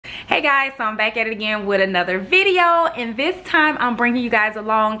Hey guys, so I'm back at it again with another video, and this time I'm bringing you guys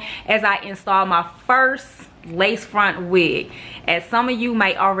along as I install my first lace front wig. As some of you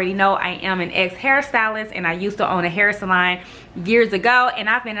might already know, I am an ex-hairstylist and I used to own a hair salon years ago, and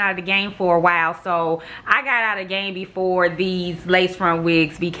I've been out of the game for a while. So I got out of the game before these lace front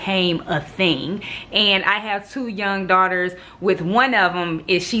wigs became a thing, and I have two young daughters. With one of them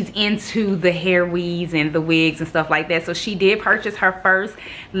is she's into the hair weaves and the wigs and stuff like that, so she did purchase her first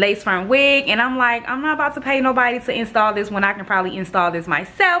lace front wig, and I'm like, I'm not about to pay nobody to install this when I can probably install this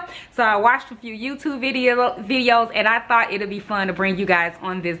myself. So I watched a few YouTube videos and I thought it'd be fun to bring you guys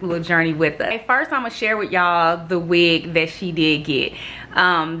on this little journey with us. At first, I'm gonna share with y'all the wig that she did get.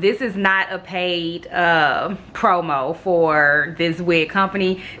 This is not a paid promo for this wig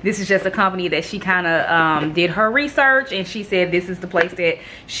company. This is just a company that she kind of did her research, and she said this is the place that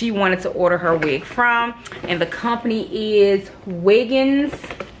she wanted to order her wig from, and the company is Wiggins.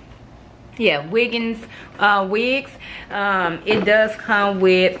 Yeah, Wiggins Wigs. It does come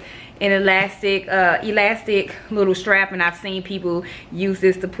with an elastic little strap, and I've seen people use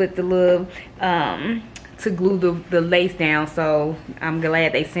this to put the little to glue the lace down. So I'm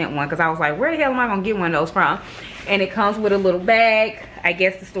glad they sent one, because I was like, where the hell am I gonna get one of those from? And it comes with a little bag, I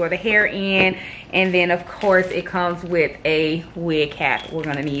guess, to store the hair in, and then of course it comes with a wig cap. We're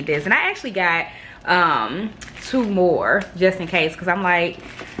gonna need this, and I actually got two more just in case, because I'm like,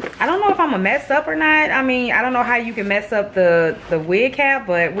 I don't know if I'm gonna mess up or not. I mean, I don't know how you can mess up the wig cap,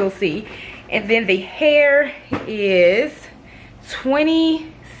 but we'll see. And then the hair is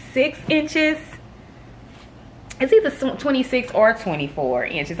 26 inches. It's either 26 or 24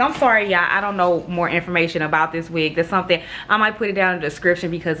 inches. I'm sorry, y'all, I don't know more information about this wig. That's something I might put it down in the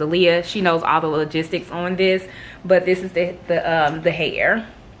description, because Aaliyah, she knows all the logistics on this. But this is the hair,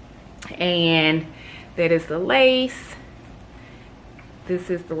 and that is the lace.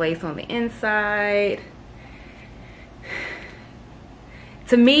 This is the lace on the inside.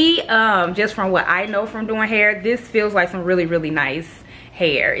 To me, just from what I know from doing hair, this feels like some really nice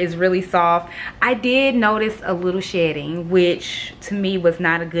hair. It's really soft. I did notice a little shedding, which to me was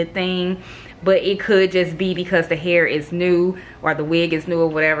not a good thing, but it could just be because the hair is new or the wig is new or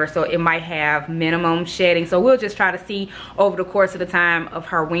whatever, so it might have minimum shedding. So we'll just try to see over the course of the time of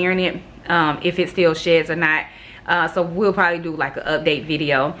her wearing it if it still sheds or not. So we'll probably do like an update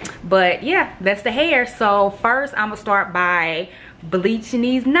video. But yeah, that's the hair. So first I'm gonna start by bleaching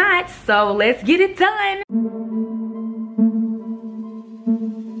these knots, so let's get it done.